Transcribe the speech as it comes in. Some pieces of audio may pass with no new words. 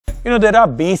There are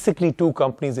basically two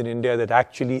companies in India that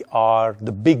actually are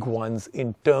the big ones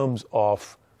in terms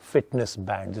of fitness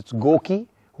bands. It's Goki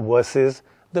versus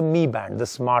the Mi Band, the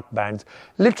smart bands.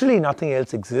 Literally nothing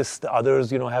else exists. The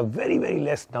others, have very, very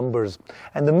less numbers.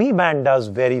 And the Mi Band does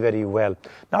very, very well.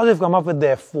 Now they've come up with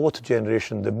their fourth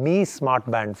generation, the Mi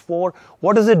Smart Band 4.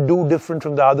 What does it do different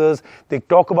from the others? They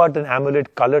talk about an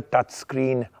AMOLED color touch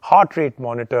screen, heart rate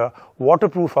monitor,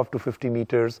 waterproof up to 50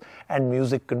 meters, and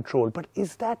music control. But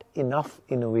is that enough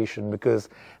innovation? Because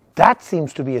that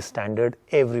seems to be a standard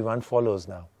everyone follows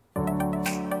now.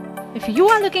 If you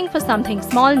are looking for something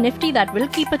small, nifty that will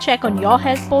keep a check on your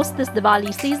health post this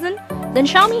Diwali season, then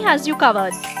Xiaomi has you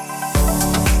covered.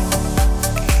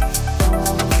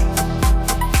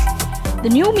 The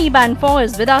new Mi Band 4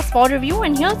 is with us for review,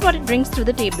 and here's what it brings to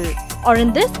the table, or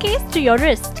in this case to your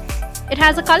wrist. It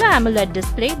has a color AMOLED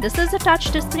display. This is a touch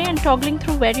display, and toggling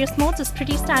through various modes is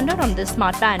pretty standard on this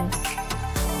smart band.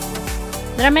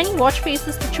 There are many watch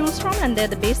faces to choose from, and they're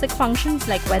the basic functions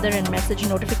like weather and message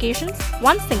notifications,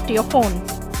 one synced to your phone.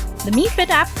 The Mi Fit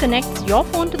app connects your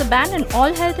phone to the band, and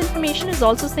all health information is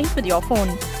also synced with your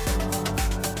phone.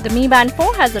 The Mi Band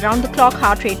 4 has a round-the-clock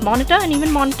heart rate monitor and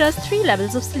even monitors 3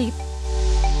 levels of sleep.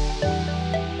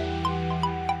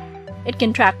 It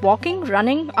can track walking,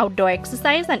 running, outdoor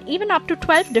exercise, and even up to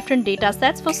 12 different data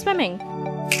sets for swimming.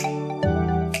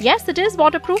 Yes, it is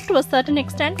waterproof to a certain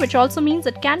extent, which also means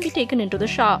it can be taken into the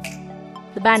shower.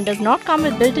 The band does not come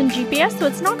with built-in GPS, so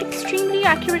it's not extremely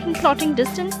accurate in plotting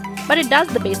distance, but it does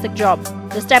the basic job.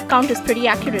 The step count is pretty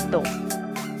accurate though.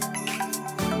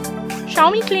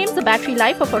 Xiaomi claims a battery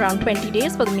life of around 20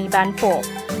 days for the Mi Band 4.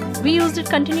 We used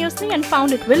it continuously and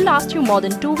found it will last you more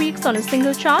than 2 weeks on a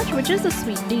single charge, which is a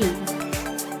sweet deal.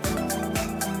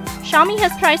 Xiaomi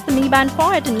has priced the Mi Band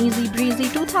 4 at an easy breezy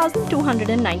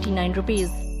 2,299 rupees.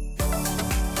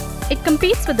 It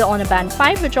competes with the Honor Band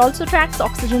 5, which also tracks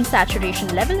oxygen saturation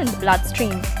level in the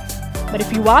bloodstream. But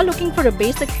if you are looking for a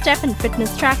basic step and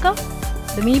fitness tracker,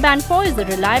 the Mi Band 4 is a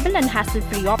reliable and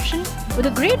hassle-free option with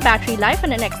a great battery life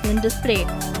and an excellent display.